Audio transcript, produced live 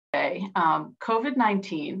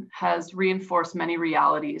COVID-19 has reinforced many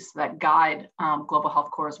realities that guide Global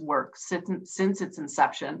Health Corps' work since its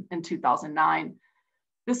inception in 2009.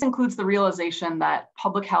 This includes the realization that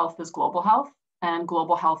public health is global health and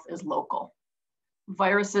global health is local.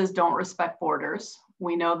 Viruses don't respect borders.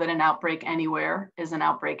 We know that an outbreak anywhere is an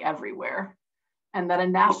outbreak everywhere, and that a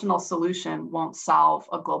national solution won't solve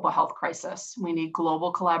a global health crisis. We need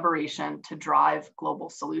global collaboration to drive global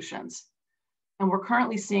solutions. And we're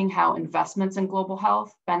currently seeing how investments in global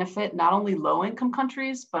health benefit not only low-income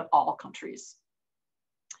countries, but all countries.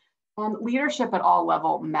 And leadership at all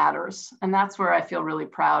levels matters. And that's where I feel really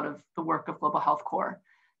proud of the work of Global Health Corps.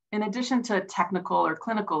 In addition to technical or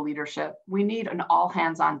clinical leadership, we need an all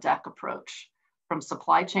hands on deck approach, from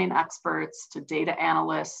supply chain experts to data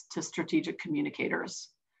analysts to strategic communicators.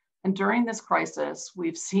 And during this crisis,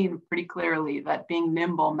 we've seen pretty clearly that being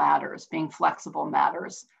nimble matters, being flexible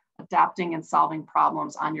matters, adapting and solving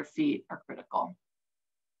problems on your feet are critical.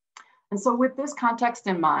 And so with this context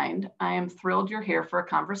in mind, I am thrilled you're here for a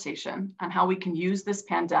conversation on how we can use this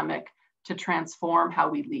pandemic to transform how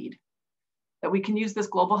we lead. That we can use this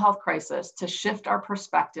global health crisis to shift our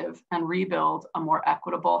perspective and rebuild a more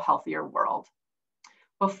equitable, healthier world.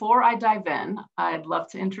 Before I dive in, I'd love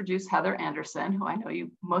to introduce Heather Anderson, who I know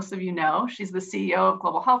most of you know. She's the CEO of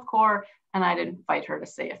Global Health Corps, and I'd invite her to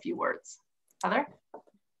say a few words. Heather?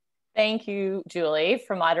 Thank you, Julie,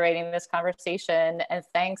 for moderating this conversation, and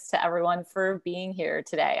thanks to everyone for being here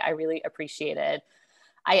today. I really appreciate it.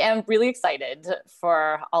 I am really excited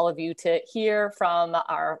for all of you to hear from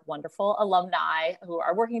our wonderful alumni who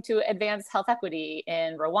are working to advance health equity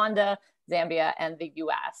in Rwanda, Zambia, and the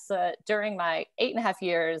US. During my 8.5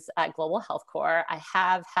 years at Global Health Corps, I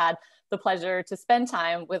have had the pleasure to spend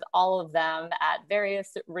time with all of them at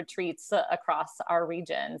various retreats across our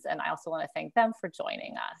regions, and I also want to thank them for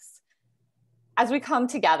joining us. As we come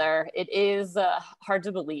together, it is hard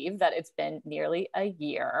to believe that it's been nearly a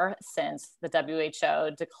year since the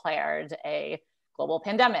WHO declared a global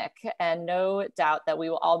pandemic, and no doubt that we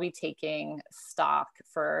will all be taking stock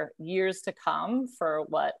for years to come for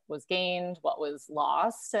what was gained, what was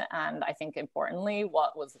lost, and I think importantly,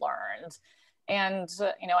 what was learned. And,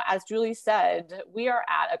 as Julie said, we are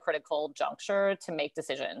at a critical juncture to make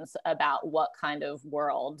decisions about what kind of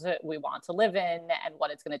world we want to live in and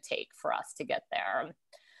what it's going to take for us to get there.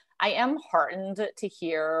 I am heartened to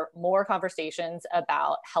hear more conversations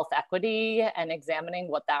about health equity and examining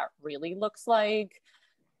what that really looks like.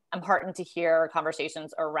 I'm heartened to hear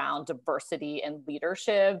conversations around diversity and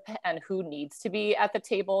leadership and who needs to be at the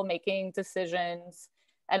table making decisions.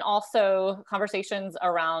 And also conversations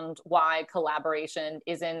around why collaboration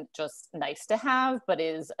isn't just nice to have, but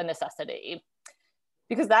is a necessity.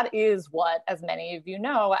 Because that is what, as many of you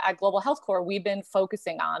know, at Global Health Corps, we've been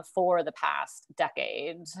focusing on for the past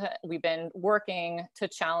decade. We've been working to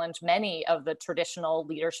challenge many of the traditional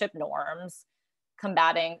leadership norms,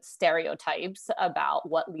 combating stereotypes about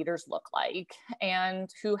what leaders look like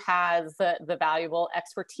and who has the valuable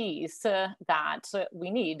expertise that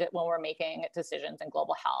we need when we're making decisions in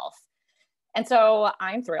global health. And so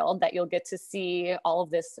I'm thrilled that you'll get to see all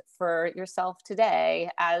of this for yourself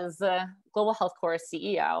today. As Global Health Corps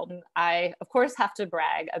CEO, I, of course, have to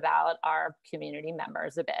brag about our community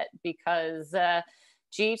members a bit, because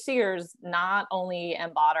GHCers not only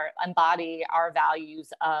embody our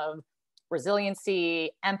values of resiliency,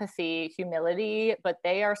 empathy, humility, but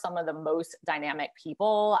they are some of the most dynamic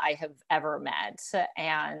people I have ever met.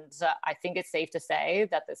 And I think it's safe to say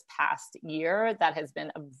that this past year, that has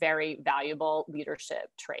been a very valuable leadership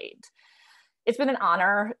trait. It's been an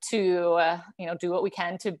honor to do what we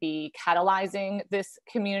can to be catalyzing this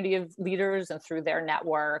community of leaders and through their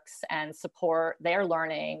networks and support their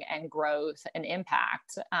learning and growth and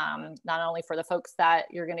impact, not only for the folks that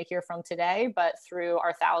you're going to hear from today, but through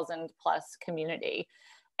our 1,000+ community.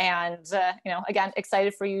 And again,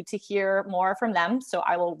 excited for you to hear more from them. So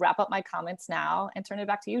I will wrap up my comments now and turn it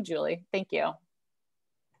back to you, Julie. Thank you.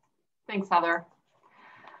 Thanks, Heather.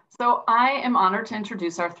 So I am honored to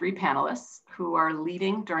introduce our 3 panelists who are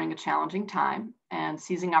leading during a challenging time and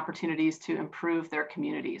seizing opportunities to improve their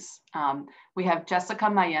communities. We have Jessica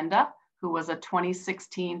Mayenda, who was a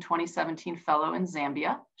 2016-2017 fellow in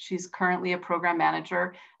Zambia. She's currently a program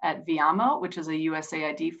manager at Viamo, which is a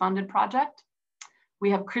USAID funded project.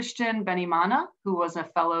 We have Christian Benimana, who was a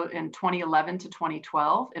fellow in 2011 to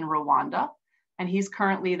 2012 in Rwanda, and he's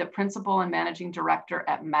currently the principal and managing director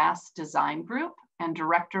at Mass Design Group and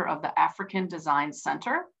director of the African Design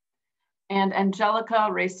Center. And Angelica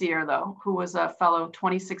Recierlo, who was a fellow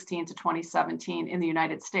 2016 to 2017 in the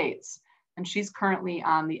United States. And she's currently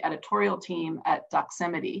on the editorial team at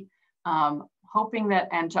Doximity, hoping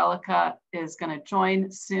that Angelica is going to join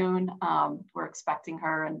soon. We're expecting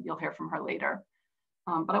her and you'll hear from her later.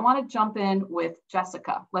 But I want to jump in with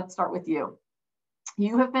Jessica. Let's start with you.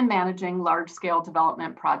 You have been managing large-scale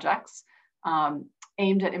development projects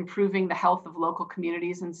aimed at improving the health of local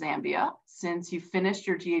communities in Zambia since you finished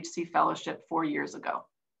your GHC fellowship 4 years ago.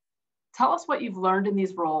 Tell us what you've learned in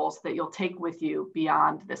these roles that you'll take with you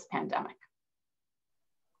beyond this pandemic.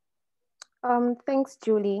 Thanks,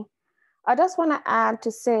 Julie. I just want to add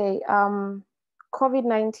to say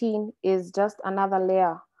COVID-19 is just another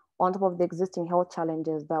layer on top of the existing health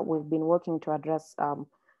challenges that we've been working to address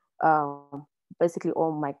basically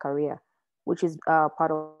all my career, which is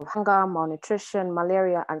part of hunger, malnutrition,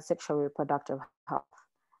 malaria, and sexual reproductive health.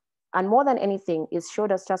 And more than anything, it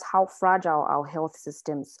showed us just how fragile our health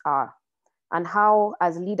systems are and how,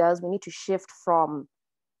 as leaders, we need to shift from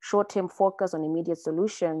short-term focus on immediate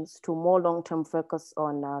solutions to more long-term focus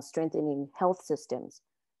on strengthening health systems.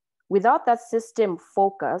 Without that system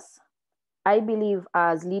focus, I believe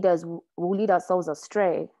as leaders, we'll lead ourselves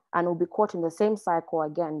astray and we'll be caught in the same cycle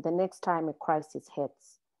again the next time a crisis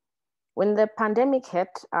hits. When the pandemic hit,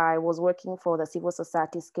 I was working for the civil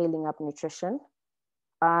society scaling up nutrition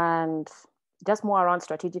and just more around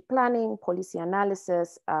strategic planning, policy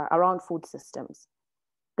analysis, around food systems.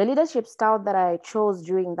 The leadership style that I chose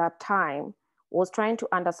during that time was trying to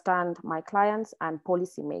understand my clients and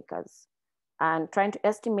policymakers and trying to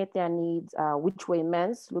estimate their needs, which were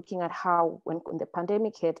immense, looking at how when the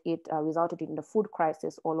pandemic hit, it resulted in the food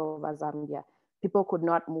crisis all over Zambia. People could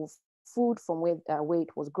not move food from where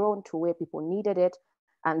it was grown to where people needed it.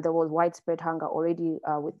 And there was widespread hunger already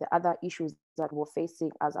with the other issues that we're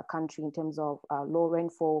facing as a country in terms of low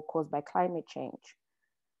rainfall caused by climate change.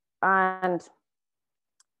 And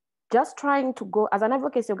just trying to go, as an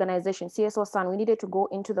advocacy organization, CSO SAN, we needed to go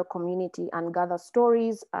into the community and gather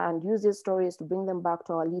stories and use these stories to bring them back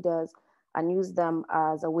to our leaders and use them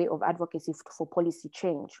as a way of advocacy for policy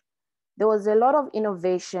change. There was a lot of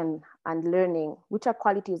innovation and learning, which are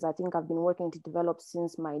qualities I think I've been working to develop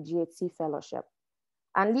since my GHC fellowship.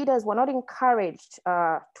 And leaders were not encouraged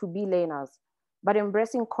to be learners, but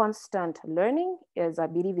embracing constant learning is, I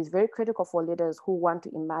believe, is very critical for leaders who want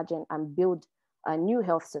to imagine and build new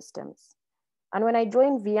health systems. And when I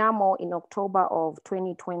joined VIAMO in October of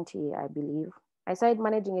 2020, I believe, I started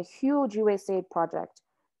managing a huge USAID project,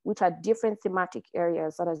 which had different thematic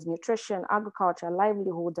areas such as nutrition, agriculture,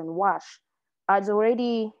 livelihoods, and WASH. I was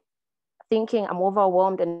already thinking I'm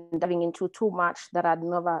overwhelmed and diving into too much that I'd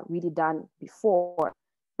never really done before.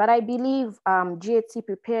 But I believe GHC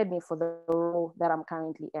prepared me for the role that I'm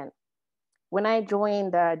currently in. When I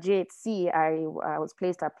joined GHC, I was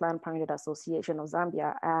placed at Planned Parenthood Association of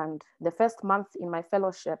Zambia. And the first month in my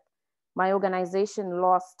fellowship, my organization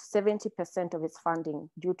lost 70% of its funding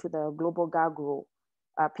due to the global gag rule.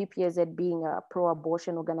 PPAZ, being a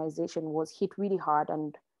pro-abortion organization, was hit really hard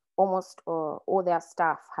and almost all their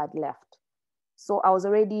staff had left. So I was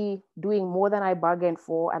already doing more than I bargained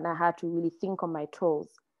for, and I had to really think on my toes.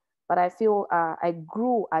 But I feel I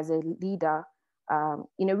grew as a leader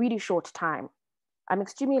in a really short time. I'm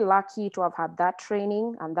extremely lucky to have had that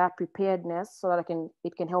training and that preparedness so that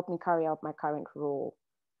it can help me carry out my current role.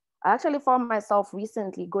 I actually found myself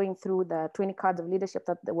recently going through the 20 cards of leadership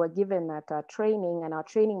that were given at training and our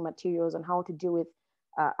training materials on how to deal with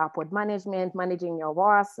upward management, managing your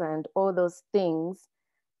boss, and all those things,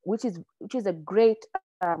 which is a great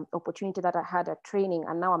opportunity that I had at training,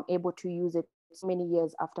 and now I'm able to use it so many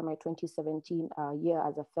years after my 2017 year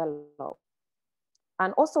as a fellow.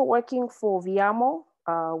 And also working for VIAMO,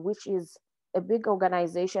 which is a big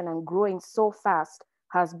organization and growing so fast,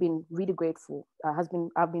 has been really grateful.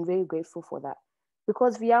 I've been very grateful for that,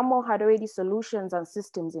 because VIAMO had already solutions and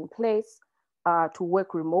systems in place to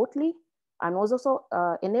work remotely, and was also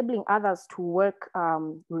enabling others to work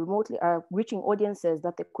remotely, reaching audiences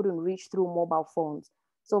that they couldn't reach through mobile phones.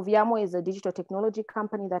 So VIAMO is a digital technology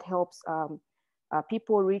company that helps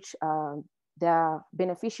people reach their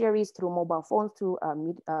beneficiaries through mobile phones, through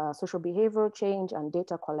social behavioral change and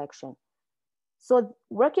data collection. So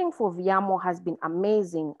working for VIAMO has been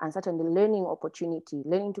amazing and such a learning opportunity,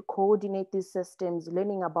 learning to coordinate these systems,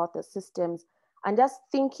 learning about the systems, and just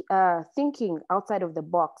thinking outside of the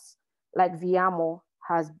box, like VIAMO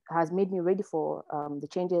has made me ready for the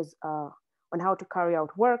changes on how to carry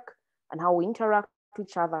out work and how we interact with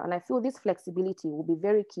each other. And I feel this flexibility will be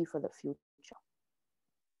very key for the future.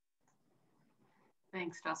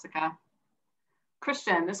 Thanks, Jessica.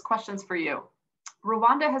 Christian, this question's for you.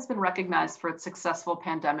 Rwanda has been recognized for its successful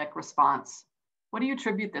pandemic response. What do you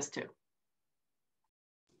attribute this to?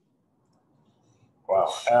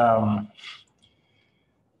 Wow.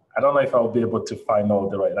 I don't know if I'll be able to find all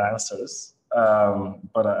the right answers,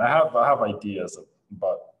 but I have ideas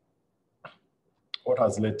about what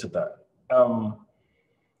has led to that.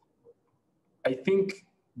 I think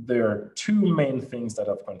there are two main things that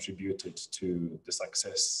have contributed to the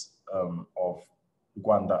success of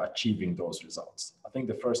Rwanda achieving those results. I think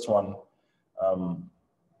the first one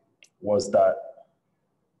was that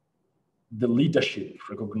the leadership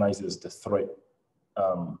recognizes the threat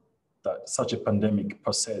that such a pandemic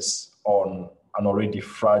poses on an already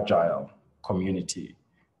fragile community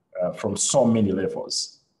from so many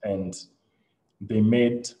levels. And they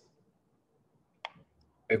made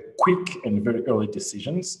a quick and very early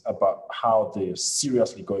decisions about how they're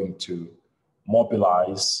seriously going to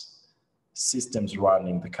mobilize systems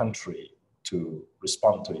running the country to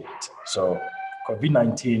respond to it. So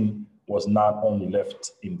COVID-19 was not only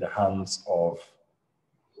left in the hands of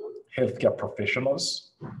healthcare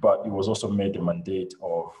professionals, but it was also made a mandate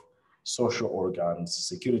of social organs,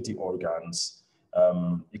 security organs,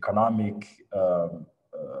 economic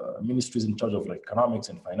ministries in charge of like economics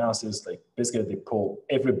and finances. Like basically they pull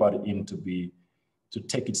everybody in to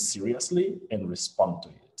take it seriously and respond to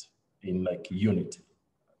it in like unity.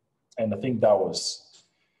 And I think that was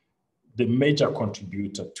the major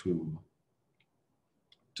contributor to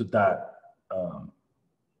that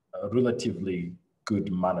relatively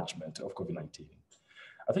good management of COVID-19.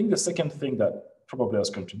 I think the second thing that probably has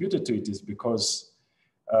contributed to it is because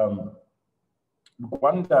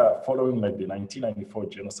Rwanda, following like the 1994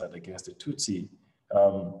 genocide against the Tutsi,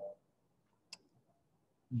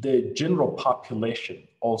 the general population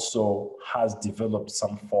also has developed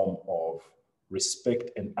some form of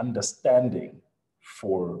respect and understanding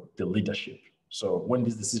for the leadership. So when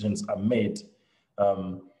these decisions are made,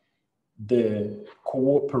 the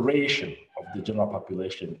cooperation of the general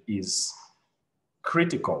population is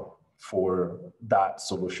critical for that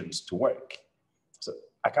solutions to work. So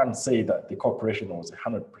I can't say that the cooperation was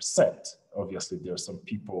 100%. Obviously, there are some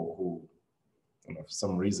people who, for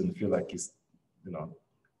some reason, feel like it's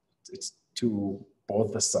too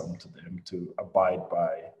bothersome to them to abide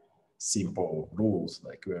by simple rules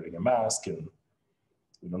like wearing a mask and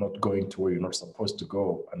not going to where you're not supposed to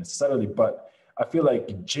go unnecessarily. But I feel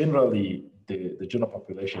like generally the general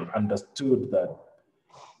population understood that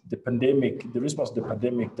the response to the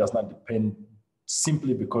pandemic does not depend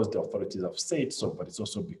simply because the authorities have said so, but it's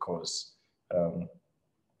also because the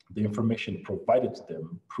information provided to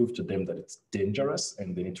them proved to them that it's dangerous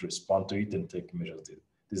and they need to respond to it and take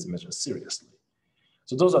these measures seriously.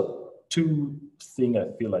 So those are two things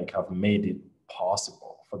I feel like have made it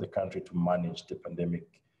possible for the country to manage the pandemic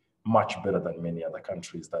much better than many other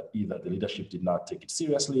countries, that either the leadership did not take it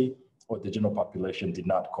seriously or the general population did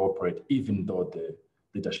not cooperate, even though the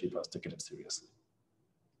leadership has taken it seriously.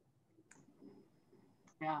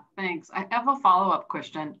 Yeah, thanks. I have a follow-up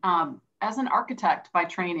question. As an architect by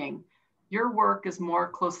training, your work is more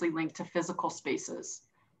closely linked to physical spaces.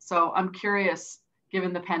 So I'm curious,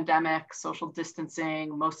 given the pandemic, social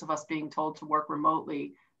distancing, most of us being told to work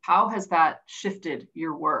remotely, how has that shifted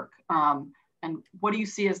your work? And what do you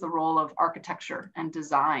see as the role of architecture and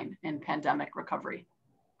design in pandemic recovery?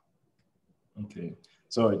 Okay,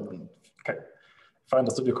 so if I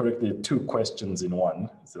understood you correctly, two questions in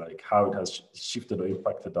one. It's like how it has shifted or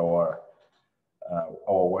impacted our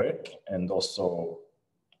work, and also,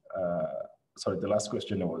 sorry, the last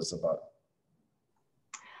question was about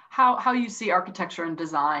how you see architecture and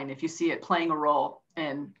design, if you see it playing a role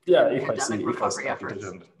in pandemic recovery efforts.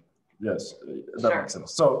 Yes, that makes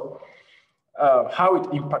sense. So how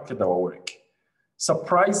it impacted our work.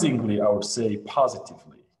 Surprisingly, I would say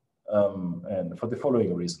positively, and for the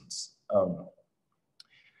following reasons.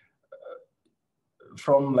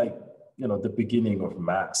 From the beginning of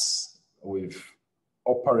mass, we've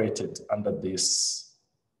operated under this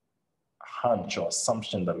hunch or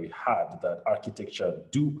assumption that we had that architecture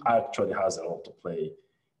actually has a role to play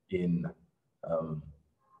in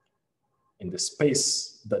the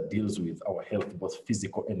space that deals with our health, both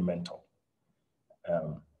physical and mental.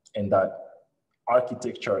 And that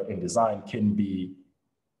architecture and design can be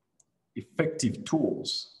effective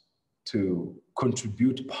tools to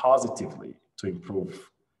contribute positively to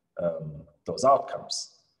improve those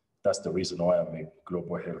outcomes. That's the reason why I'm a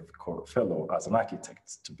Global Health Core Fellow as an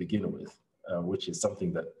architect to begin with, which is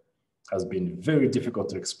something that has been very difficult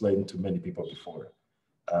to explain to many people before.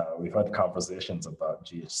 We've had conversations about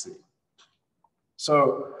GHC.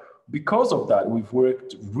 So because of that, we've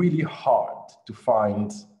worked really hard to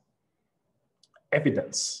find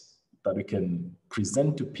evidence that we can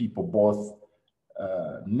present to people, both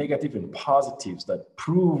negative and positives, that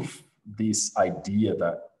prove this idea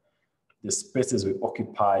that the spaces we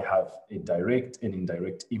occupy have a direct and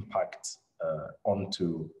indirect impact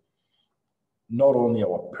onto not only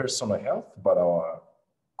our personal health, but our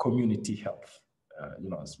community health,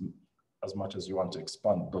 as much as you want to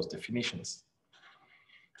expand those definitions.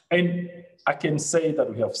 And I can say that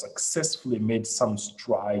we have successfully made some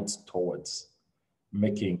strides towards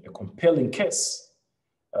making a compelling case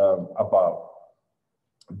about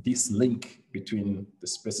this link between the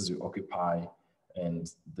spaces we occupy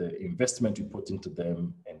and the investment we put into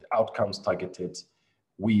them and outcomes targeted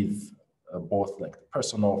with both like the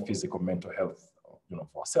personal, physical, mental health,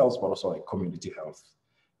 for ourselves, but also like community health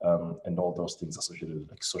and all those things associated with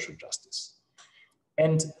like social justice.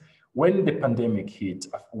 And when the pandemic hit,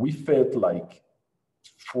 we felt like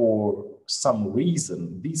for some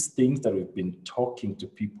reason, these things that we've been talking to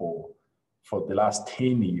people for the last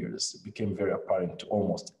 10 years became very apparent to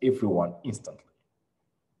almost everyone instantly.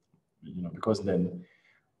 Because then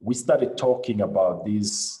we started talking about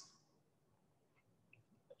these,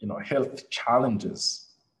 health challenges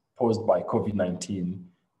posed by COVID-19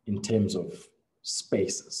 in terms of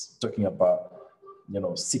spaces, talking about,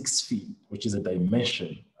 6 feet, which is a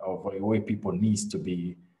dimension of a way people need to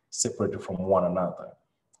be separated from one another.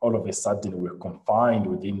 All of a sudden, we're confined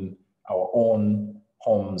within our own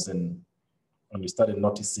homes, and we started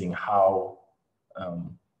noticing how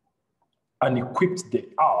unequipped they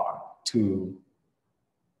are to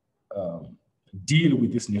deal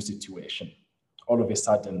with this new situation. All of a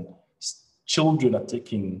sudden, children are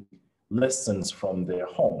taking lessons from their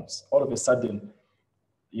homes. All of a sudden,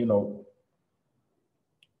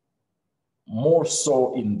 more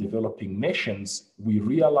so in developing nations, we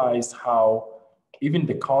realize how even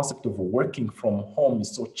the concept of working from home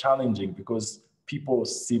is so challenging because people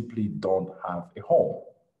simply don't have a home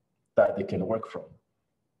that they can work from.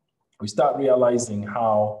 We start realizing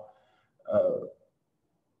how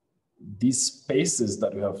these spaces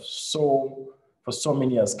that we have for so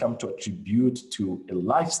many years come to attribute to a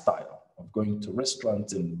lifestyle of going to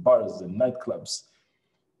restaurants and bars and nightclubs.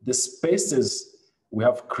 The spaces we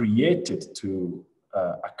have created to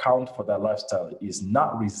account for that lifestyle is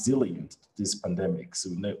not resilient to this pandemic. So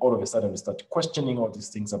all of a sudden we start questioning all these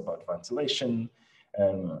things about ventilation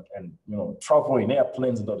and travel in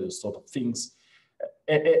airplanes and all those sort of things.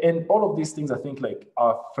 And all of these things, I think,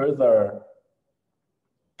 are further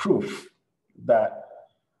proof that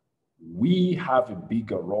we have a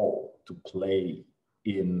bigger role to play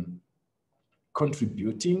in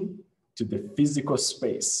contributing to the physical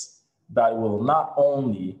space that will not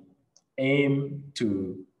only aim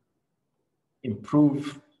to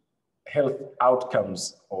improve health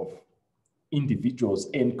outcomes of individuals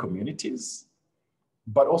and communities,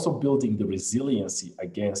 but also building the resiliency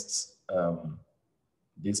against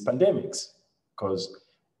these pandemics. Because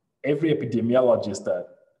every epidemiologist that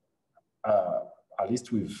at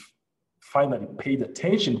least we've finally paid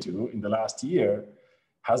attention to in the last year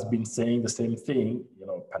has been saying the same thing.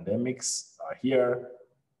 Pandemics are here.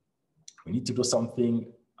 We need to do something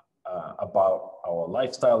about our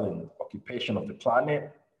lifestyle and occupation of the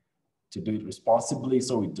planet, to do it responsibly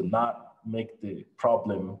so we do not make the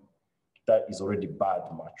problem that is already bad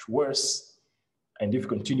much worse. And if we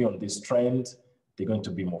continue on this trend, they're going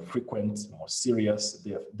to be more frequent, more serious.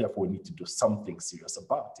 Therefore, we need to do something serious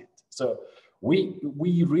about it. So we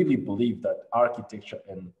really believe that architecture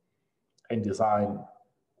and design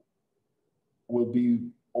will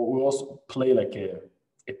also play like a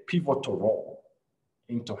pivotal role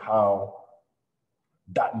into how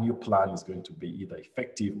that new plan is going to be either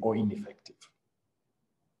effective or ineffective.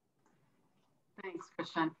 Thanks,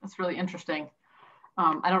 Christian. That's really interesting.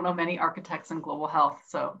 I don't know many architects in global health,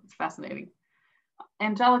 so it's fascinating.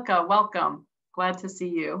 Angelica, welcome. Glad to see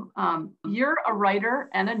you. You're a writer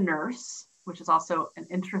and a nurse, which is also an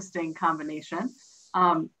interesting combination.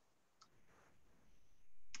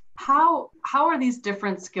 How are these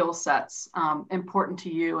different skill sets important to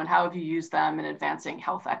you, and how have you used them in advancing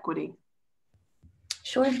health equity?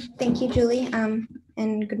 Sure. Thank you, Julie.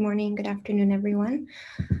 And good morning, good afternoon, everyone.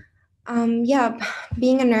 Yeah,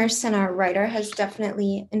 being a nurse and a writer has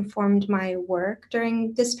definitely informed my work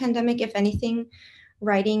during this pandemic. If anything,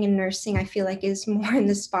 writing and nursing, I feel like, is more in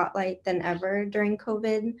the spotlight than ever during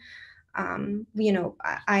COVID.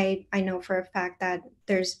 I know for a fact that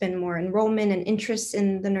there's been more enrollment and interest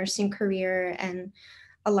in the nursing career, and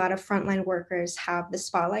a lot of frontline workers have the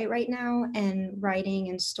spotlight right now, and writing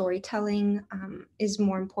and storytelling is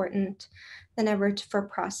more important than ever for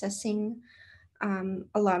processing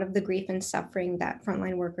a lot of the grief and suffering that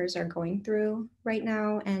frontline workers are going through right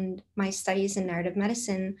now. And my studies in narrative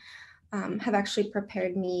medicine have actually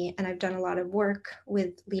prepared me, and I've done a lot of work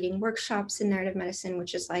with leading workshops in narrative medicine,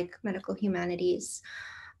 which is like medical humanities,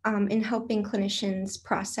 in helping clinicians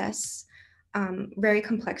process very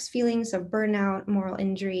complex feelings of burnout, moral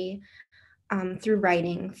injury, through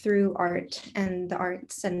writing, through art and the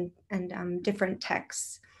arts and different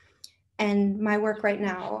texts. And my work right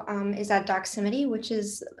now is at Doximity, which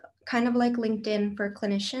is kind of like LinkedIn for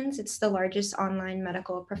clinicians. It's the largest online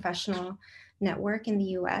medical professional network in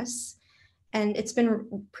the US. And it's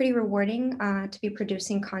been pretty rewarding to be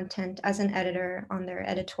producing content as an editor on their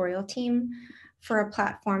editorial team for a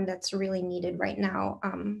platform that's really needed right now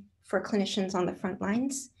for clinicians on the front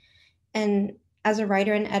lines. And as a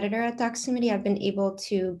writer and editor at Doximity, I've been able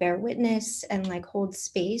to bear witness and like hold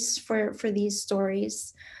space for these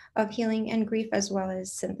stories of healing and grief, as well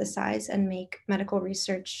as synthesize and make medical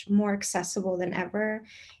research more accessible than ever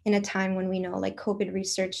in a time when we know like COVID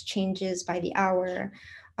research changes by the hour.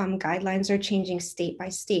 Guidelines are changing state by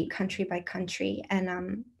state, country by country.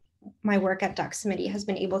 And my work at Doximity has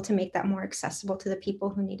been able to make that more accessible to the people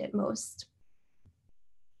who need it most.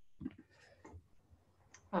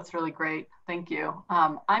 That's really great. Thank you.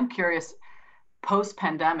 I'm curious,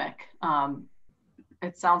 post-pandemic,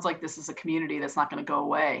 it sounds like this is a community that's not going to go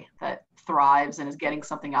away, that thrives and is getting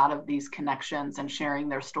something out of these connections and sharing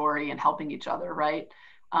their story and helping each other, right?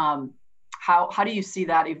 How do you see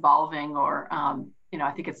that evolving? Or,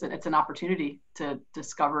 I think it's an opportunity to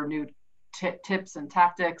discover new tips and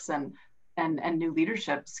tactics and new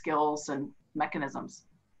leadership skills and mechanisms.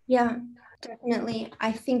 Yeah, definitely.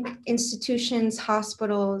 I think institutions,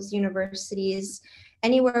 hospitals, universities,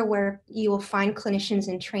 anywhere where you will find clinicians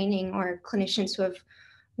in training or clinicians who have,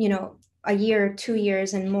 a year, 2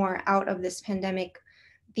 years and more out of this pandemic,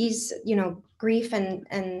 these, grief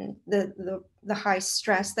and the high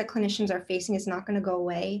stress that clinicians are facing is not going to go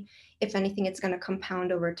away. If anything, it's going to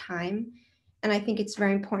compound over time. And I think it's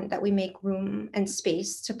very important that we make room and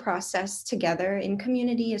space to process together in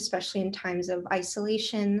community, especially in times of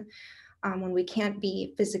isolation, when we can't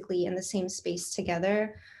be physically in the same space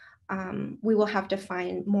together. We will have to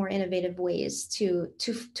find more innovative ways to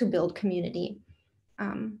build community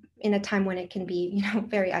in a time when it can be,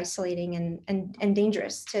 very isolating and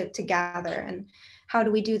dangerous to gather. And how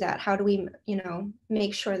do we do that? How do we,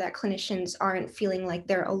 make sure that clinicians aren't feeling like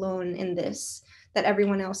they're alone in this, that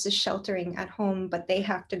everyone else is sheltering at home, but they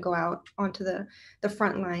have to go out onto the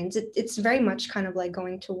front lines. It's very much kind of like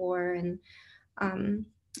going to war and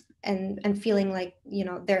feeling like,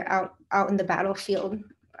 they're out in the battlefield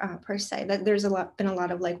per se. That there's been a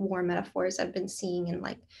lot of like war metaphors I've been seeing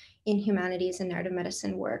in humanities and narrative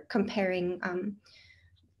medicine work, comparing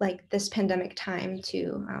like this pandemic time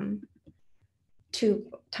to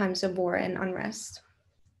times of war and unrest.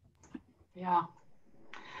 Yeah.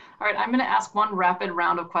 All right, I'm going to ask one rapid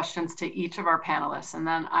round of questions to each of our panelists, and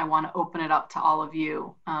then I want to open it up to all of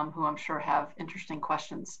you who I'm sure have interesting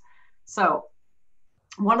questions. So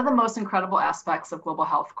one of the most incredible aspects of Global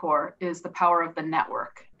Health Corps is the power of the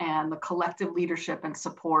network and the collective leadership and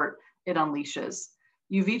support it unleashes.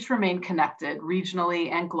 You've each remained connected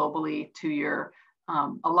regionally and globally to your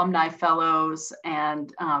alumni fellows,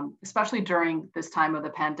 and especially during this time of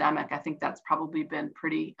the pandemic, I think that's probably been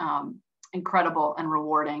pretty incredible and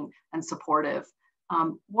rewarding and supportive.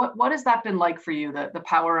 What has that been like for you, the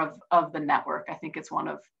power of the network? I think it's one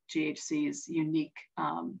of GHC's unique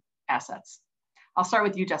assets. I'll start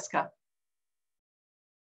with you, Jessica.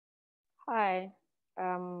 Hi.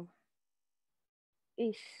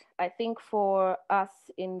 I think for us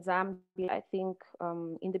in Zambia, I think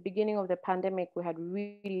in the beginning of the pandemic, we had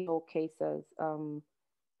really low cases.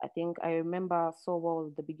 I think I remember so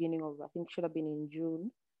well the beginning of, I think should have been in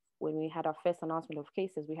June, when we had our first announcement of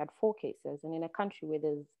cases, we had 4 cases. And in a country where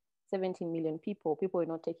there's 17 million people were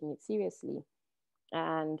not taking it seriously.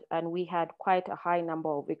 And we had quite a high number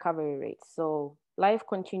of recovery rates. So life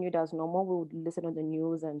continued as normal. We would listen to the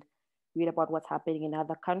news and read about what's happening in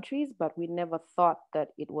other countries, but we never thought that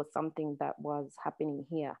it was something that was happening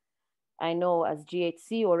here. I know as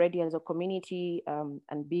GHC already as a community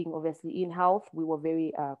and being obviously in health, we were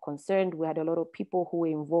very concerned. We had a lot of people who were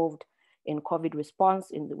involved in COVID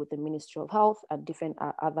response with the Ministry of Health and different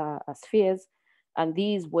other spheres. And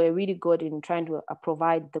these were really good in trying to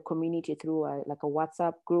provide the community through like a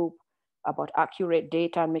WhatsApp group about accurate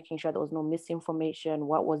data and making sure there was no misinformation,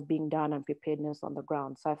 what was being done and preparedness on the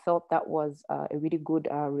ground. So I felt that was a really good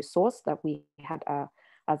resource that we had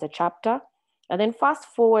as a chapter. And then fast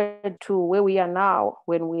forward to where we are now,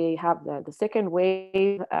 when we have the second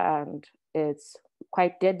wave and it's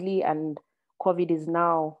quite deadly, and COVID is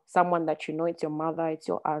now someone that it's your mother, it's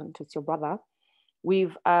your aunt, it's your brother.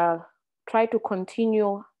 We've try to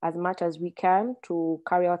continue as much as we can to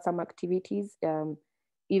carry out some activities,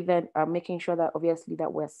 even making sure that obviously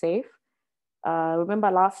that we're safe.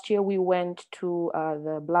 Remember last year we went to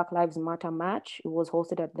the Black Lives Matter march. It was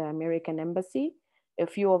hosted at the American Embassy. A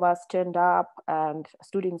few of us turned up and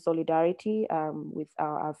stood in solidarity with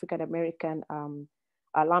our African American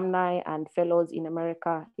alumni and fellows in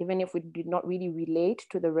America. Even if we did not really relate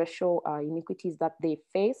to the racial inequities that they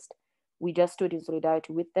faced, we just stood in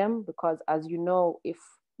solidarity with them because, as you know, if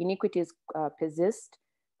inequities persist,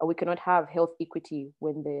 we cannot have health equity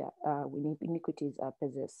when inequities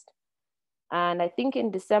persist. And I think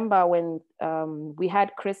in December when we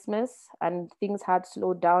had Christmas and things had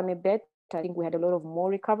slowed down a bit, I think we had a lot of more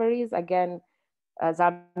recoveries. Again,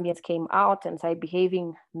 Zambians came out and started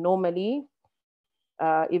behaving normally,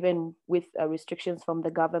 even with restrictions from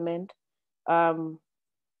the government.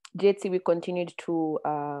 GHC, we continued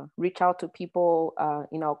to reach out to people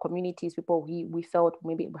in our communities, people we felt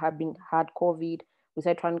maybe had COVID. We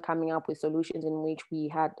started coming up with solutions in which we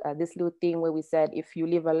had this little thing where we said, if you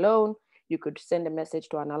live alone, you could send a message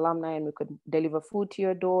to an alumni and we could deliver food to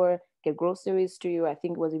your door, get groceries to you. I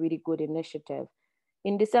think it was a really good initiative.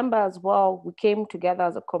 In December as well, we came together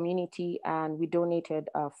as a community and we donated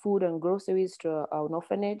food and groceries to an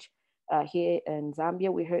orphanage here in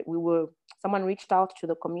Zambia. Someone reached out to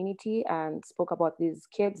the community and spoke about these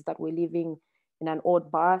kids that were living in an old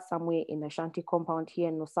bar somewhere in a shanty compound here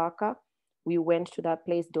in Lusaka. We went to that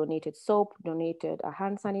place, donated soap, donated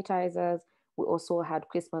hand sanitizers. We also had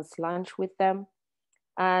Christmas lunch with them.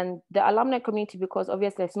 And the alumni community, because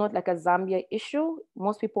obviously it's not like a Zambia issue,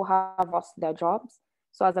 most people have lost their jobs.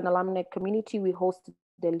 So as an alumni community, we hosted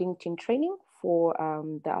the LinkedIn training for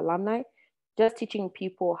the alumni, just teaching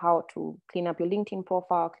people how to clean up your LinkedIn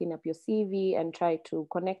profile, clean up your CV, and try to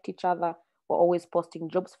connect each other. We're always posting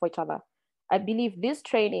jobs for each other. I believe this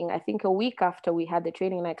training, I think a week after we had the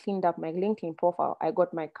training and I cleaned up my LinkedIn profile, I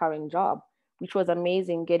got my current job, which was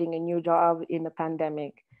amazing, getting a new job in the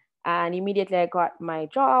pandemic. And immediately I got my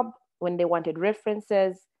job. When they wanted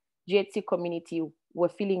references, GHC community were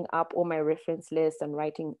filling up all my reference lists and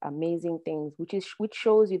writing amazing things, which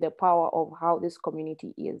shows you the power of how this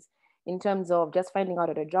community is in terms of just finding out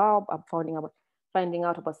at a job, finding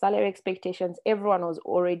out about salary expectations. Everyone was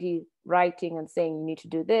already writing and saying, you need to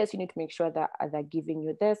do this, you need to make sure that they're giving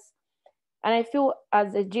you this. And I feel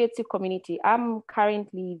as a GHC community, I'm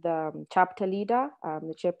currently the chapter leader,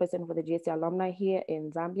 the chairperson for the GHC alumni here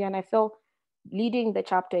in Zambia. And I feel leading the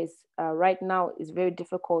chapter is right now is very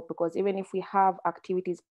difficult because even if we have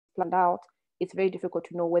activities planned out, it's very difficult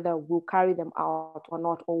to know whether we'll carry them out or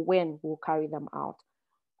not, or when we'll carry them out.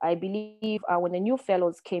 I believe when the new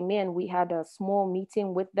fellows came in, we had a small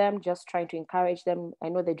meeting with them, just trying to encourage them. I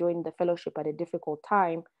know they joined the fellowship at a difficult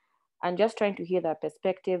time, and just trying to hear their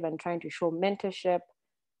perspective and trying to show mentorship.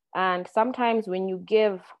 And sometimes when you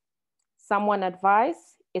give someone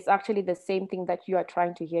advice, it's actually the same thing that you are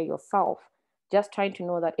trying to hear yourself, just trying to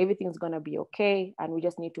know that everything's gonna be okay and we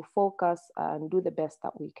just need to focus and do the best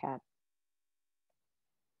that we can.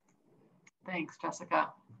 Thanks, Jessica.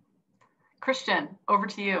 Christian, over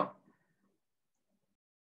to you.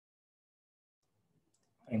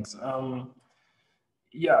 Thanks.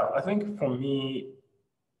 Yeah, I think for me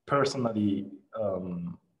personally,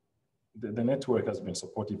 the network has been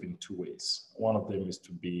supportive in two ways. One of them is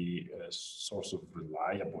to be a source of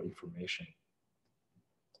reliable information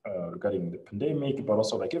regarding the pandemic, but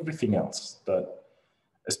also like everything else that,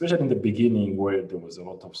 especially in the beginning where there was a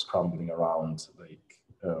lot of scrambling around, like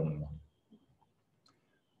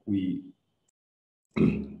we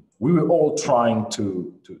were all trying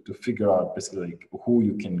to figure out basically like who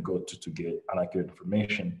you can go to get accurate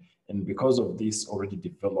information. And because of this already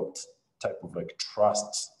developed type of like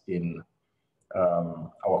trust in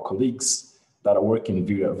our colleagues that are working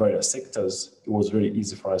in various sectors, it was very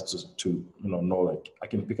easy for us to know like I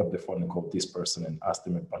can pick up the phone and call this person and ask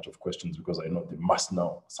them a bunch of questions because I know they must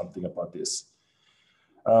know something about this.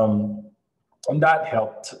 And that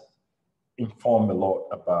helped inform a lot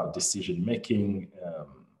about decision making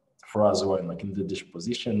for us who are in like in leadership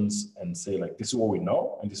positions and say like, this is what we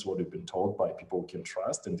know and this is what we've been told by people we can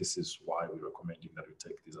trust, and this is why we're recommending that we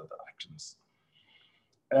take these other actions.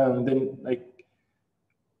 And then like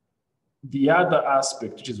the other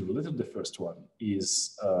aspect, which is related to the first one,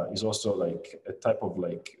 is also like a type of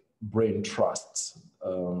like brain trust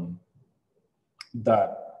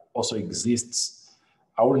that also exists.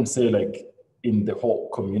 I wouldn't say like in the whole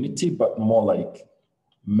community, but more like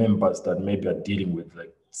members that maybe are dealing with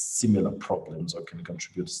like similar problems or can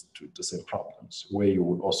contribute to the same problems, where you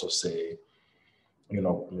would also say,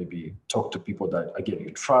 maybe talk to people that, again,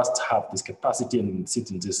 you trust, have this capacity and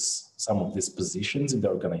sit in some of these positions in the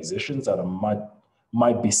organizations that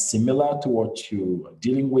might be similar to what you are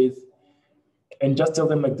dealing with, and just tell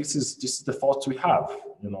them, like, this is the thoughts we have,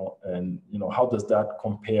 and how does that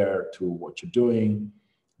compare to what you're doing?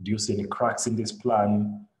 Do you see any cracks in this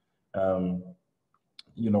plan?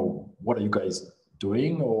 What are you guys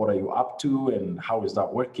doing, or what are you up to, and how is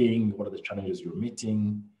that working? What are the challenges you're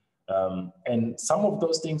meeting? And some of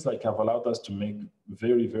those things have allowed us to make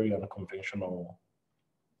very, very unconventional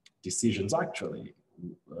decisions, actually.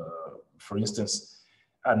 For instance,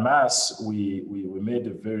 at Mass, we made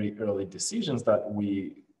a very early decisions that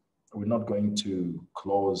we're not going to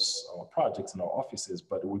close our projects in our offices,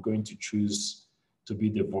 but we're going to choose to be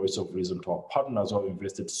the voice of reason to our partners who have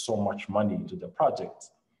invested so much money into the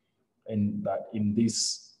project. And that in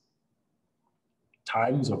these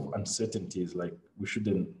times of uncertainties, we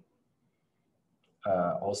shouldn't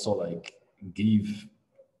also give,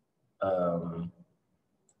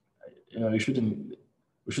 we shouldn't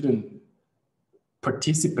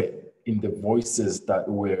participate in the voices that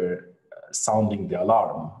were sounding the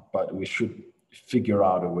alarm, but we should figure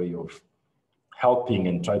out a way of helping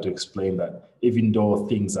and try to explain that even though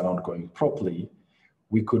things are not going properly,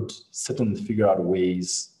 we could certainly figure out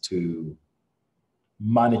ways to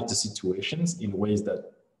manage the situations in ways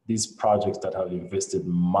that these projects that have invested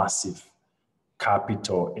massive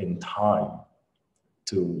capital and time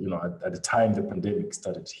to, at the time the pandemic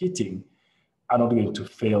started hitting, are not going to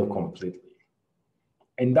fail completely.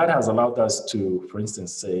 And that has allowed us to, for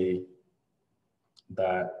instance, say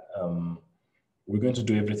that we're going to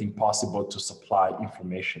do everything possible to supply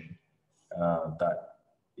information that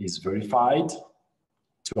is verified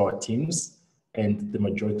to our teams, and the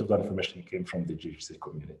majority of that information came from the GHC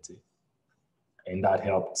community. And that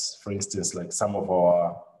helped, for instance, some of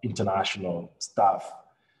our international staff,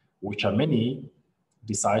 which are many,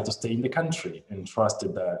 decide to stay in the country and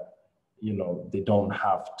trusted that they don't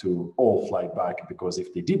have to all fly back, because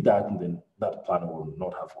if they did that, then that plan will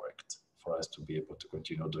not have worked for us to be able to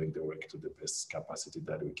continue doing the work to the best capacity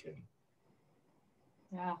that we can.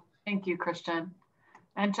 Yeah, thank you, Christian.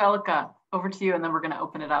 Angelica, over to you, and then we're going to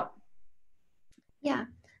open it up. Yeah,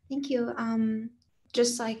 thank you.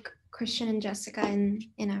 Just like Christian and Jessica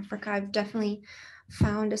in Africa, I've definitely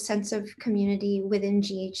found a sense of community within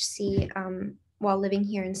GHC while living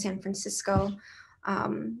here in San Francisco.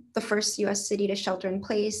 The first US city to shelter in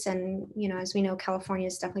place. And, as we know, California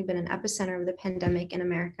has definitely been an epicenter of the pandemic in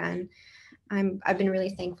America. And I've been really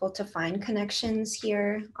thankful to find connections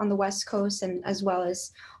here on the West Coast and as well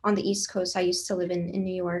as on the East Coast. I used to live in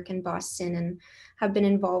New York and Boston and have been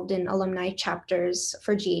involved in alumni chapters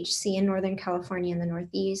for GHC in Northern California and the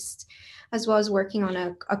Northeast, as well as working on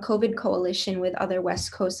a COVID coalition with other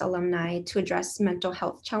West Coast alumni to address mental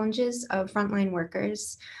health challenges of frontline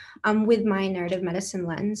workers with my narrative medicine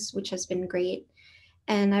lens, which has been great.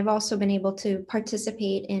 And I've also been able to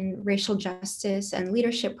participate in racial justice and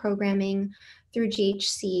leadership programming through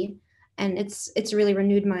GHC. And it's really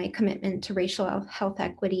renewed my commitment to racial health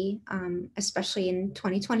equity, especially in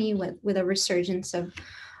 2020 with a resurgence of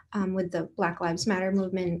with the Black Lives Matter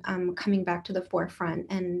movement coming back to the forefront,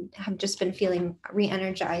 and have just been feeling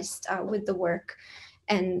re-energized with the work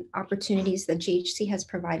and opportunities that GHC has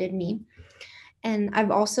provided me. And I've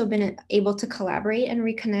also been able to collaborate and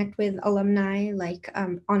reconnect with alumni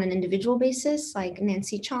on an individual basis, like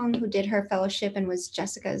Nancy Chong, who did her fellowship and was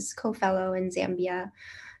Jessica's co-fellow in Zambia.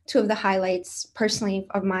 Two of the highlights personally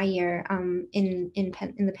of my year in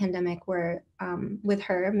the pandemic were with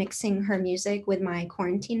her mixing her music with my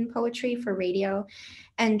quarantine poetry for radio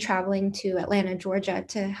and traveling to Atlanta, Georgia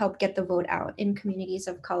to help get the vote out in communities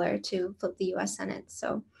of color to flip the US Senate.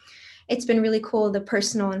 So it's been really cool, the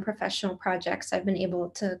personal and professional projects I've been able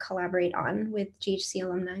to collaborate on with GHC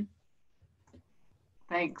alumni.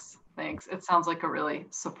 Thanks. It sounds like a really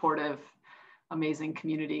supportive, amazing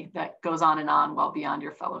community that goes on and on well beyond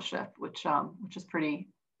your fellowship, which is pretty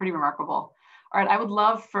remarkable. All right, I would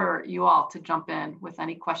love for you all to jump in with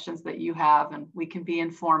any questions that you have, and we can be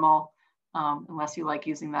informal unless you like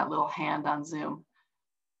using that little hand on Zoom.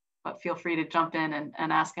 But feel free to jump in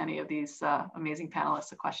and ask any of these amazing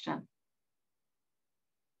panelists a question.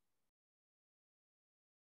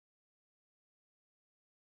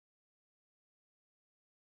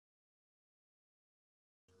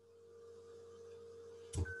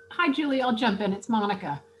 Hi, Julie, I'll jump in. It's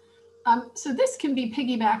Monica. So this can be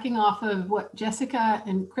piggybacking off of what Jessica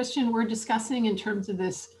and Christian were discussing in terms of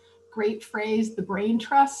this great phrase, the brain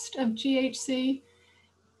trust of GHC.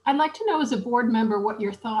 I'd like to know as a board member what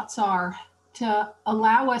your thoughts are to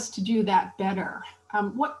allow us to do that better.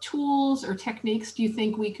 what tools or techniques do you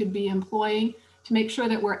think we could be employing to make sure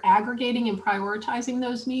that we're aggregating and prioritizing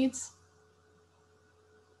those needs?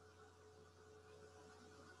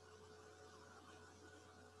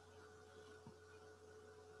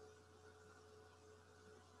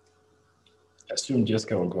 I assume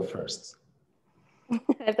Jessica will go first.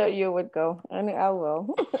 I thought you would go. I mean, I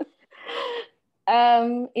will.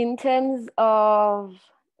 In terms of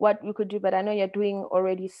what we could do, but I know you're doing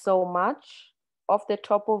already so much. Off the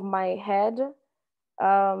top of my head,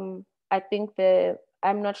 I think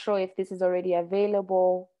I'm not sure if this is already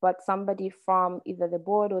available, but somebody from either the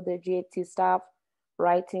board or the GHC staff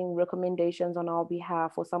writing recommendations on our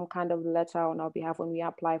behalf or some kind of letter on our behalf when we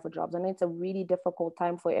apply for jobs. And it's a really difficult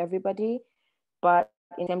time for everybody, but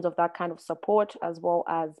in terms of that kind of support, as well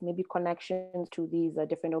as maybe connections to these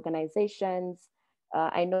different organizations.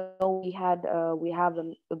 I know we have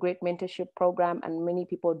a great mentorship program, and many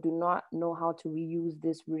people do not know how to reuse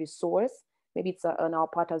this resource. Maybe it's on our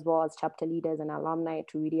part as well as chapter leaders and alumni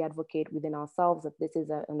to really advocate within ourselves that this is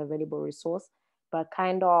an available resource, but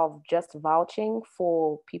kind of just vouching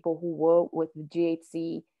for people who work with the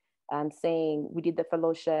GHC and saying we did the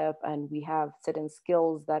fellowship and we have certain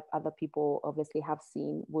skills that other people obviously have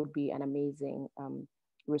seen would be an amazing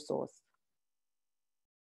resource.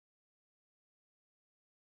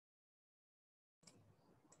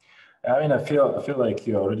 I mean, I feel like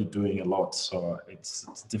you're already doing a lot, so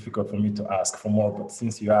it's difficult for me to ask for more. But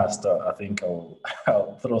since you asked, I think I'll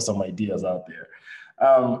throw some ideas out there.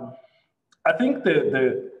 I think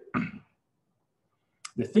the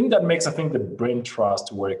thing that makes, I think, the brain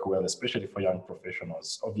trust work well, especially for young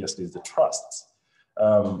professionals, obviously is the trust.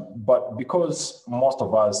 But because most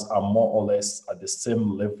of us are more or less at the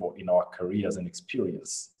same level in our careers and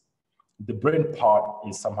experience, the brain part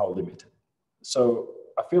is somehow limited. So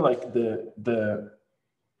I feel like if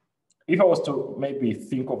I was to maybe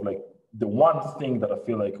think of like the one thing that I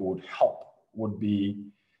feel like would help would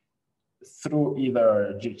be through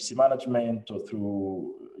either GHC management or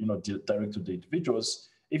through, direct to the individuals,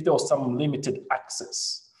 if there was some limited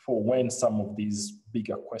access for when some of these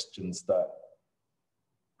bigger questions that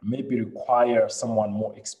maybe require someone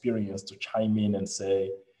more experienced to chime in and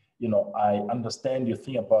say, I understand you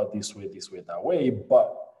think about this way, that way,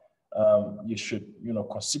 but you should,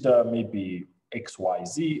 consider maybe X, Y,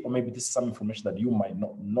 Z, or maybe this is some information that you might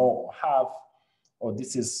not know or have, or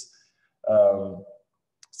this is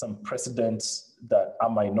some precedents that I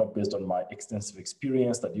might not based on my extensive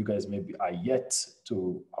experience that you guys maybe are yet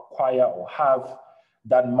to acquire or have,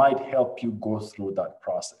 that might help you go through that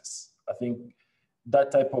process. I think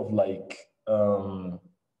that type of like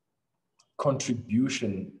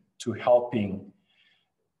contribution to helping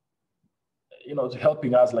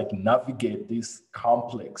us like navigate these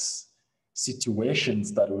complex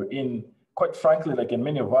situations that we're in, quite frankly, like, and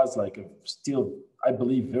many of us like still, I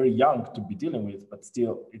believe, very young to be dealing with, but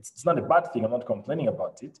still it's not a bad thing. I'm not complaining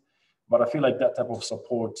about it, but I feel like that type of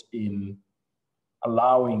support in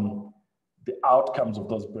allowing the outcomes of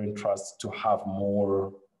those brain trusts to have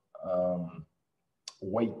more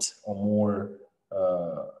weight or more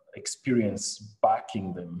experience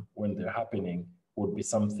backing them when they're happening would be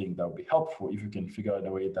something that would be helpful if you can figure out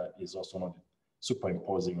a way that is also not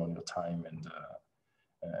superimposing on your time and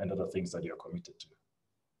other things that you're committed to.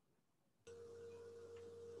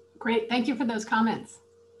 Great, thank you for those comments.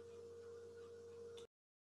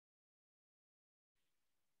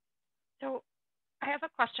 So I have a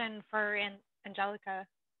question for Angelica.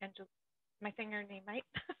 Am I saying your name right?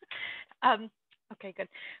 Okay, good.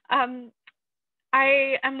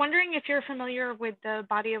 I am wondering if you're familiar with the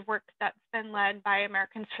body of work that's been led by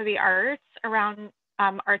Americans for the Arts around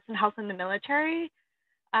arts and health in the military,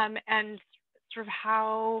 and sort of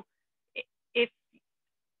how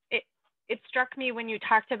it struck me when you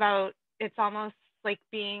talked about it's almost like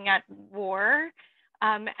being at war,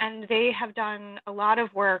 and they have done a lot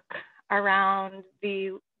of work around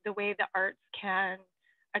the way the arts can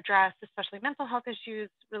address especially mental health issues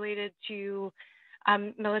related to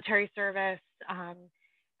military service.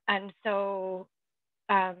 And so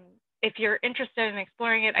if you're interested in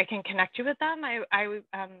exploring it, I can connect you with them. I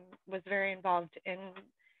was very involved in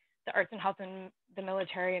the Arts and Health in the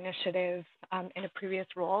Military initiative in a previous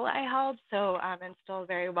role I held, so and still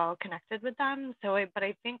very well connected with them. But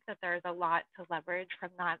I think that there's a lot to leverage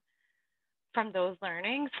from those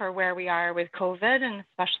learnings for where we are with COVID, and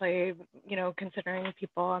especially, considering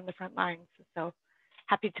people on the front lines. So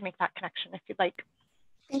happy to make that connection if you'd like.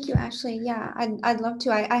 Thank you, Ashley. Yeah, I'd love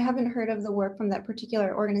to. I haven't heard of the work from that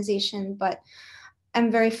particular organization, but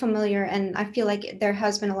I'm very familiar, and I feel like there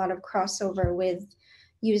has been a lot of crossover with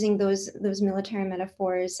using those military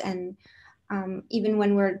metaphors. And even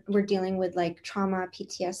when we're dealing with like trauma,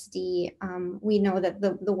 PTSD, we know that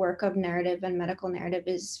the work of narrative and medical narrative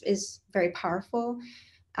is very powerful.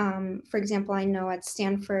 For example, I know at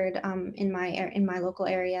Stanford, in my local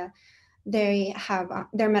area, they have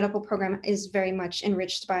their medical program is very much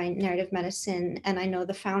enriched by narrative medicine, and I know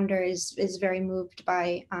the founder is very moved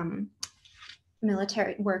by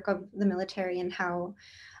military work of the military and how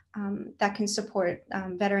that can support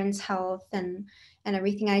veterans' health and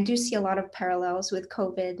everything. I do see a lot of parallels with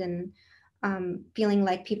COVID and feeling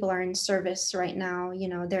like people are in service right now. You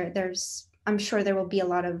know, I'm sure there will be a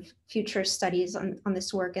lot of future studies on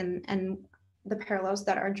this work and the parallels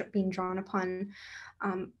that are being drawn upon.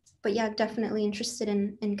 But yeah, definitely interested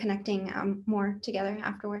in connecting more together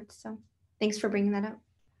afterwards. So thanks for bringing that up.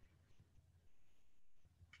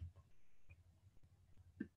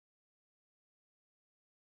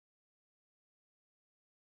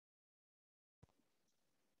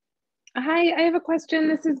 Hi, I have a question.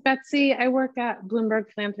 This is Betsy. I work at Bloomberg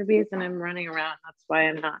Philanthropies and I'm running around. That's why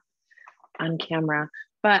I'm not on camera.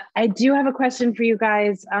 But I do have a question for you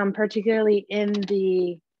guys, particularly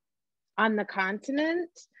on the continent.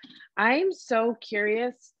 I'm so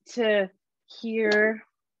curious to hear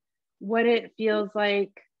what it feels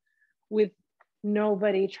like with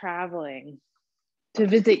nobody traveling to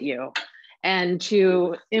visit you and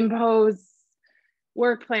to impose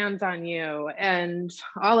work plans on you and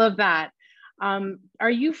all of that. Are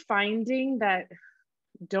you finding that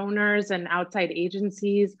donors and outside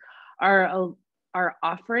agencies are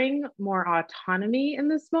offering more autonomy in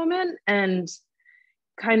this moment, and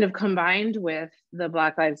kind of combined with the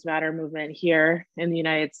Black Lives Matter movement here in the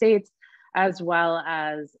United States, as well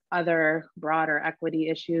as other broader equity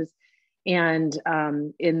issues and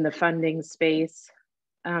in the funding space,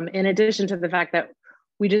 in addition to the fact that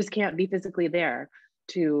we just can't be physically there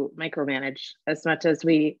to micromanage as much as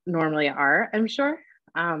we normally are, I'm sure,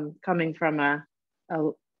 coming from a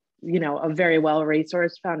very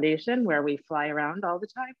well-resourced foundation where we fly around all the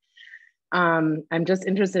time. I'm just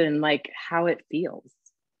interested in like how it feels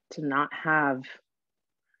to not have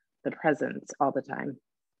the presence all the time.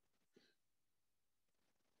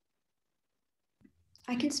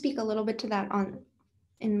 I can speak a little bit to that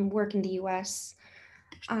in work in the US.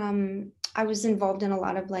 I was involved in a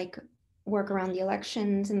lot of like work around the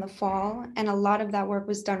elections in the fall, and a lot of that work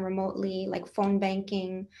was done remotely, like phone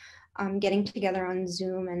banking, getting together on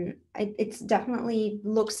Zoom, and it's definitely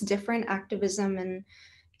looks different. Activism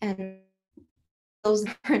and feels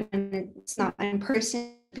different, and it's not in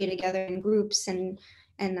person. Be together in groups and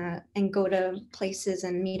go to places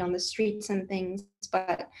and meet on the streets and things,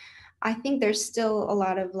 but I think there's still a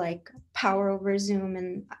lot of like power over Zoom,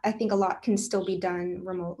 and I think a lot can still be done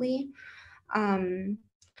remotely.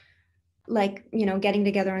 Like, you know, getting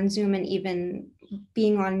together on Zoom and even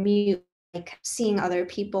being on mute, like seeing other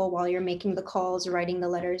people while you're making the calls, writing the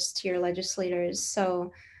letters to your legislators.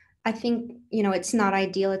 So I think, you know, it's not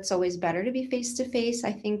ideal. It's always better to be face to face.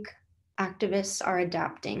 I think activists are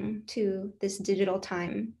adapting to this digital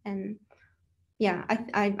time, and yeah,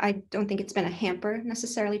 I don't think it's been a hamper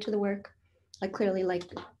necessarily to the work. Like clearly, like,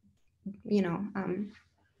 you know,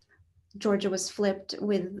 Georgia was flipped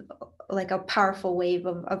with like a powerful wave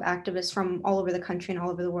of activists from all over the country and all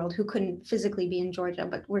over the world who couldn't physically be in Georgia,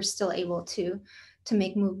 but were still able to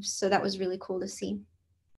make moves. So that was really cool to see.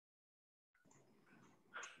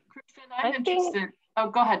 Christian, I'm interested. Oh,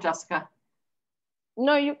 go ahead, Jessica.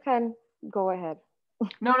 No, you can go ahead.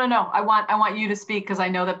 No. I want you to speak because I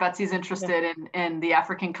know that Betsy's interested in the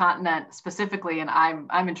African continent specifically, and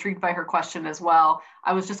I'm intrigued by her question as well.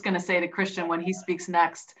 I was just going to say to Christian when he speaks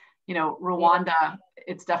next, you know, Rwanda,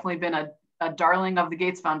 it's definitely been a darling of the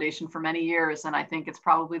Gates Foundation for many years, and I think it's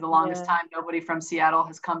probably the longest time nobody from Seattle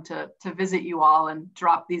has come to visit you all and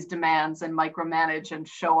drop these demands and micromanage and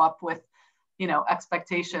show up with, you know,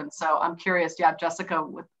 expectations. So I'm curious, Jessica,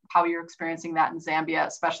 with how you're experiencing that in Zambia,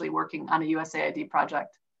 especially working on a USAID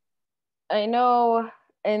project. I know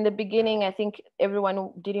in the beginning, I think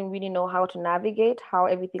everyone didn't really know how to navigate how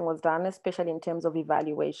everything was done, especially in terms of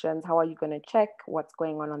evaluations. How are you going to check what's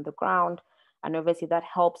going on the ground? And obviously that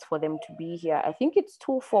helps for them to be here. I think it's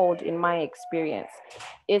twofold in my experience.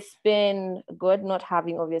 It's been good not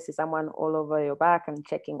having obviously someone all over your back and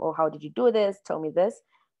checking, oh, how did you do this? Tell me this.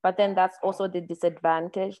 But then that's also the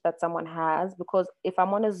disadvantage that someone has, because if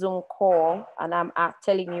I'm on a Zoom call and I'm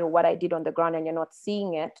telling you what I did on the ground and you're not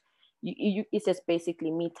seeing it, it's just basically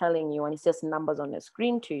me telling you, and it's just numbers on the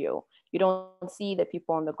screen to you. You don't see the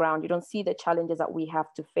people on the ground. You don't see the challenges that we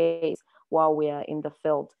have to face while we're in the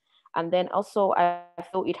field. And then also, I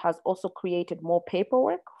feel it has also created more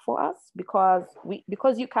paperwork for us because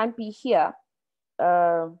you can't be here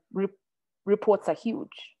reports are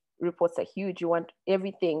huge. Reports are huge. You want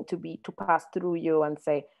everything to pass through you and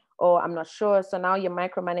say, oh, I'm not sure. So now you're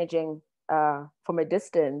micromanaging from a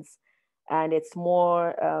distance, and it's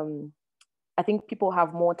more, I think people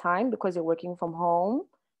have more time because you're working from home.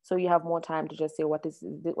 So you have more time to just say, what is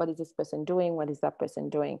this person doing? What is that person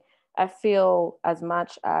doing? I feel as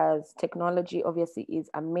much as technology obviously is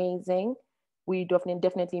amazing, we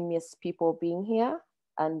definitely miss people being here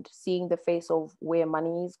and seeing the face of where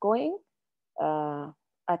money is going.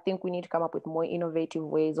 I think we need to come up with more innovative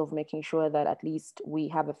ways of making sure that at least we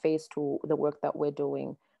have a face to the work that we're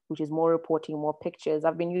doing, which is more reporting, more pictures.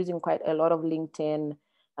 I've been using quite a lot of LinkedIn,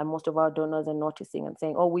 and most of our donors are noticing and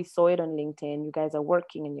saying, oh, we saw it on LinkedIn. You guys are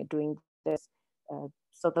working and you're doing this.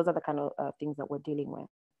 So those are the kind of things that we're dealing with.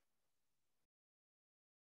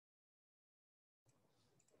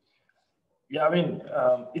 Yeah, I mean,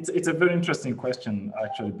 it's a very interesting question,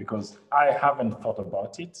 actually, because I haven't thought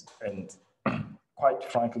about it. And quite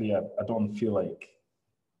frankly, I don't feel like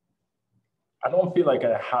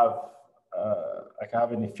I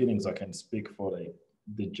have any feelings I can speak for like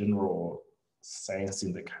the general sense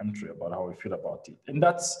in the country about how I feel about it. And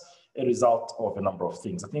that's a result of a number of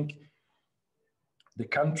things. I think the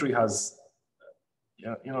country has,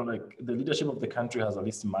 like the leadership of the country has at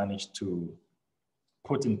least managed to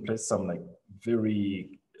put in place some like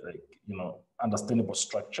very understandable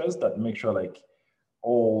structures that make sure like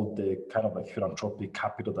all the kind of like philanthropic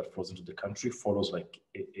capital that flows into the country follows like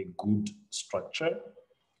a good structure,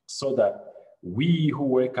 so that we who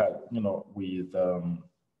work at, with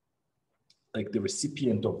like the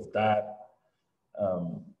recipient of that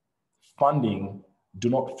funding do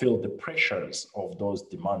not feel the pressures of those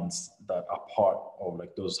demands that are part of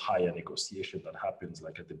like those higher negotiations that happens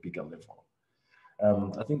like at the bigger level.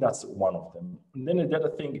 I think that's one of them. And then the other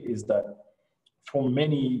thing is that for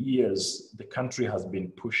many years, the country has been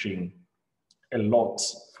pushing a lot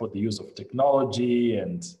for the use of technology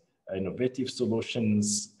and innovative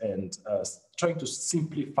solutions, and trying to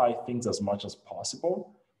simplify things as much as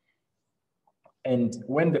possible. And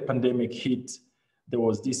when the pandemic hit, there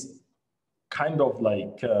was this kind of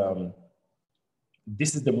like,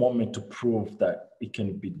 this is the moment to prove that it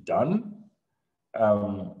can be done.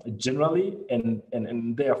 Generally,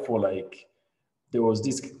 and therefore, like, there was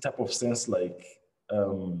this type of sense like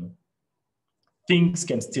things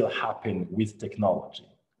can still happen with technology.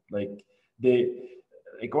 Like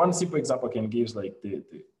one simple example I can give is like the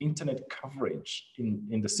internet coverage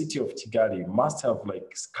in the city of Kigali must have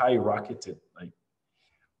like skyrocketed like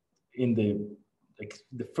in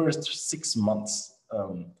the first 6 months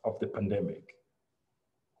of the pandemic,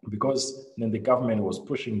 because then the government was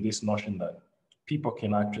pushing this notion that people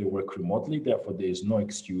can actually work remotely. Therefore, there is no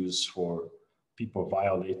excuse for people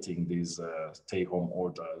violating these stay-home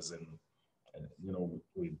orders and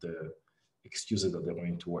with the excuses that they're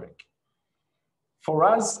going to work. For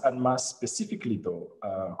us at MAS specifically, though,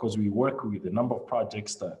 because we work with a number of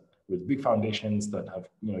projects with big foundations that have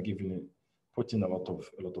put in a lot of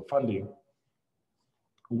funding,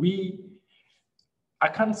 I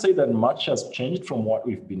can't say that much has changed from what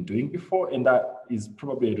we've been doing before, and that is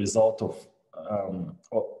probably a result of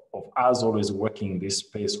us always working in this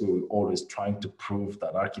space where we're always trying to prove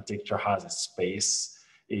that architecture has a space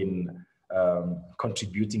in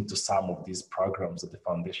contributing to some of these programs that the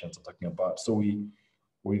foundations are talking about. So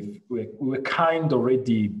we're kind of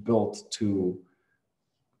already built to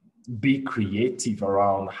be creative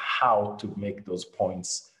around how to make those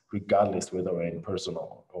points, regardless whether we're in person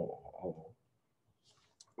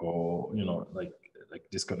or like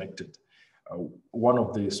disconnected. One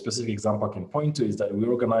of the specific example I can point to is that we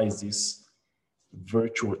organized this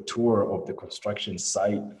virtual tour of the construction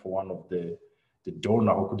site for one of the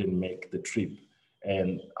donor who couldn't make the trip.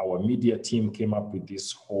 And our media team came up with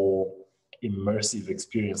this whole immersive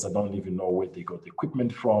experience. I don't even know where they got the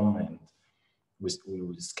equipment from. And we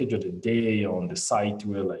scheduled a day on the site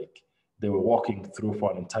where like they were walking through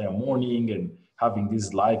for an entire morning and having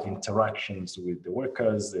these live interactions with the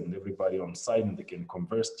workers and everybody on site, and they can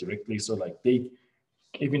converse directly. So like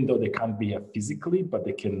even though they can't be here physically, but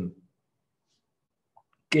they can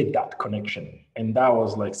get that connection. And that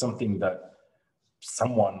was like something that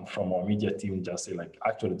someone from our media team just said, like,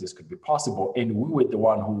 actually this could be possible. And we were the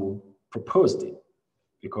one who proposed it,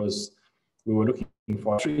 because we were looking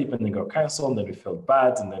for a trip and they got canceled, and then we felt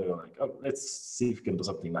bad, and then we were like, oh, let's see if we can do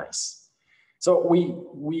something nice. So I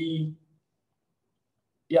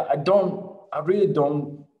really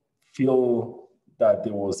don't feel that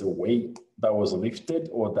there was a weight that was lifted,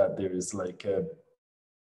 or that there is like a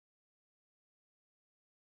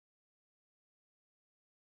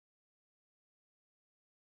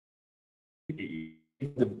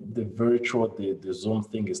the virtual, the Zoom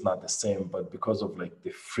thing is not the same, but because of like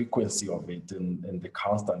the frequency of it and the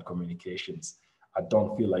constant communications, I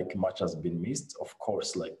don't feel like much has been missed. Of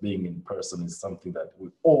course, like being in person is something that we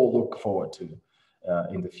all look forward to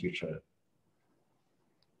in the future.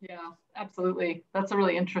 Yeah, absolutely. That's a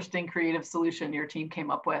really interesting creative solution your team came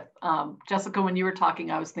up with. Jessica, when you were talking,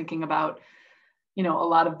 I was thinking about, a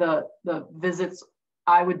lot of the visits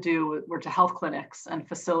I would do were to health clinics and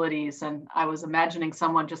facilities. And I was imagining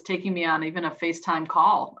someone just taking me on even a FaceTime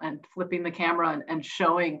call and flipping the camera and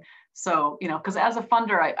showing. So, because as a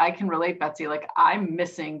funder, I can relate, Betsy, like I'm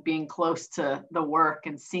missing being close to the work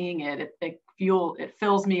and seeing it. It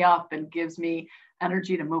fills me up and gives me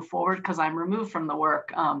energy to move forward because I'm removed from the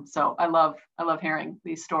work. So I love hearing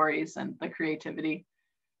these stories and the creativity.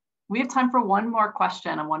 We have time for one more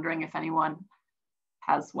question. I'm wondering if anyone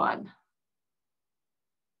has one.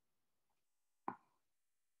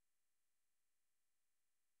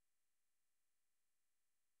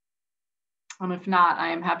 And if not, I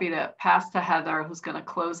am happy to pass to Heather, who's going to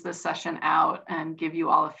close this session out and give you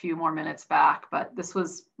all a few more minutes back. But this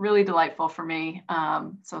was really delightful for me.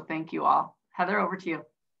 So thank you all. Heather, over to you.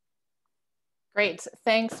 Great.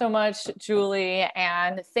 Thanks so much, Julie.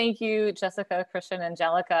 And thank you, Jessica, Christian, and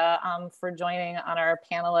Angelica, for joining on our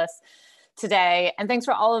panelists today. And thanks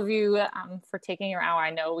for all of you for taking your hour.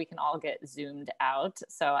 I know we can all get zoomed out,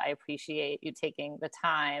 so I appreciate you taking the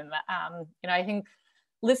time. I think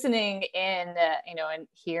listening in, and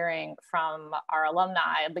hearing from our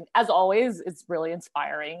alumni, as always, it's really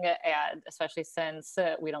inspiring, and especially since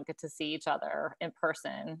we don't get to see each other in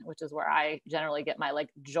person, which is where I generally get my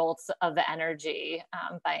jolts of the energy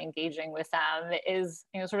by engaging with them, is,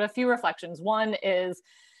 sort of a few reflections. One is,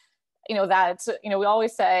 that, we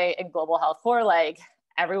always say in Global Health Core,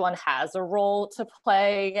 everyone has a role to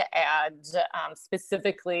play, and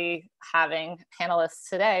specifically having panelists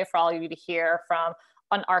today for all of you to hear from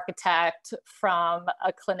an architect, from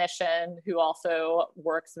a clinician who also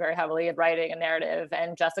works very heavily in writing a narrative,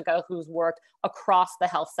 and Jessica, who's worked across the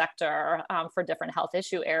health sector for different health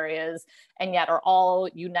issue areas, and yet are all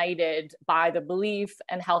united by the belief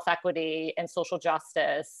in health equity and social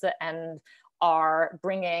justice, and are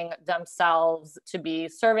bringing themselves to be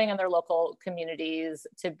serving in their local communities,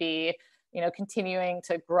 to be continuing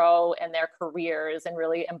to grow in their careers and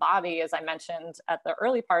really embody, as I mentioned at the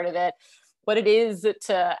early part of it, what it is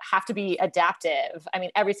to have to be adaptive. I mean,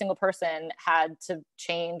 every single person had to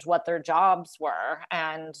change what their jobs were.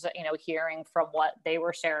 And, hearing from what they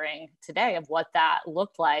were sharing today of what that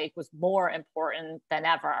looked like was more important than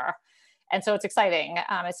ever. And so it's exciting,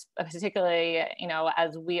 particularly,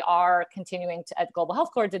 as we are continuing to, at Global Health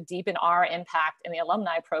Corps, to deepen our impact in the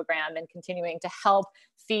alumni program and continuing to help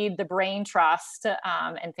feed the brain trust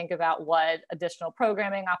and think about what additional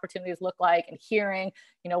programming opportunities look like, and hearing,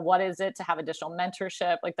 what is it to have additional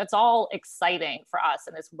mentorship? That's all exciting for us,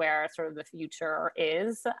 and it's where sort of the future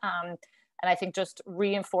is. And I think just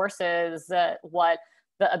reinforces what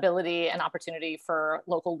the ability and opportunity for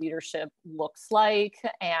local leadership looks like.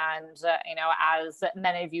 And, as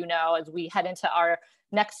many of you know, as we head into our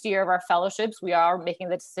next year of our fellowships, we are making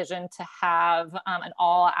the decision to have an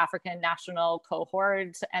all African national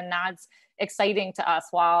cohort. And that's exciting to us.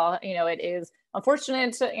 While, it is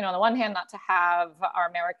unfortunate, on the one hand, not to have our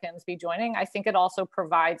Americans be joining, I think it also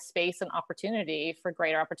provides space and opportunity for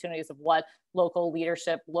greater opportunities of what local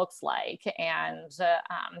leadership looks like. And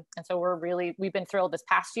so we've been thrilled this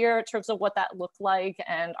past year in terms of what that looked like,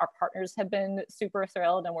 and our partners have been super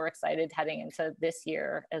thrilled, and we're excited heading into this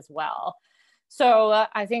year as well. So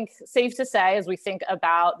I think safe to say, as we think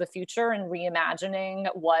about the future and reimagining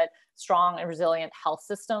what strong and resilient health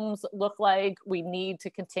systems look like, we need to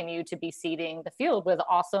continue to be seeding the field with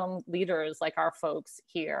awesome leaders like our folks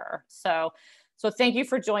here. So thank you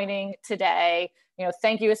for joining today.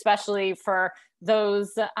 Thank you especially for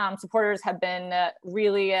those supporters have been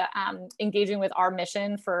really engaging with our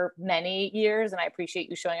mission for many years, and I appreciate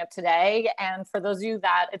you showing up today. And for those of you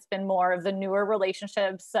that it's been more of the newer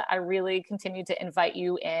relationships, I really continue to invite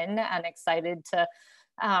you in, and excited to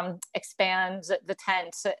expand the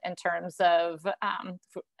tent in terms of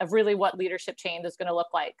really what leadership change is going to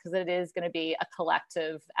look like, because it is going to be a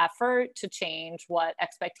collective effort to change what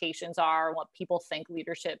expectations are, what people think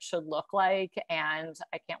leadership should look like. And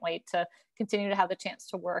I can't wait to continue to have the chance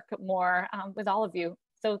to work more with all of you.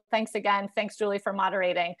 So thanks again. Thanks, Julie, for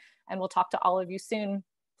moderating, and we'll talk to all of you soon.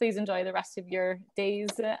 Please enjoy the rest of your days,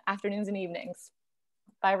 afternoons, and evenings.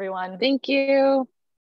 Bye, everyone. Thank you.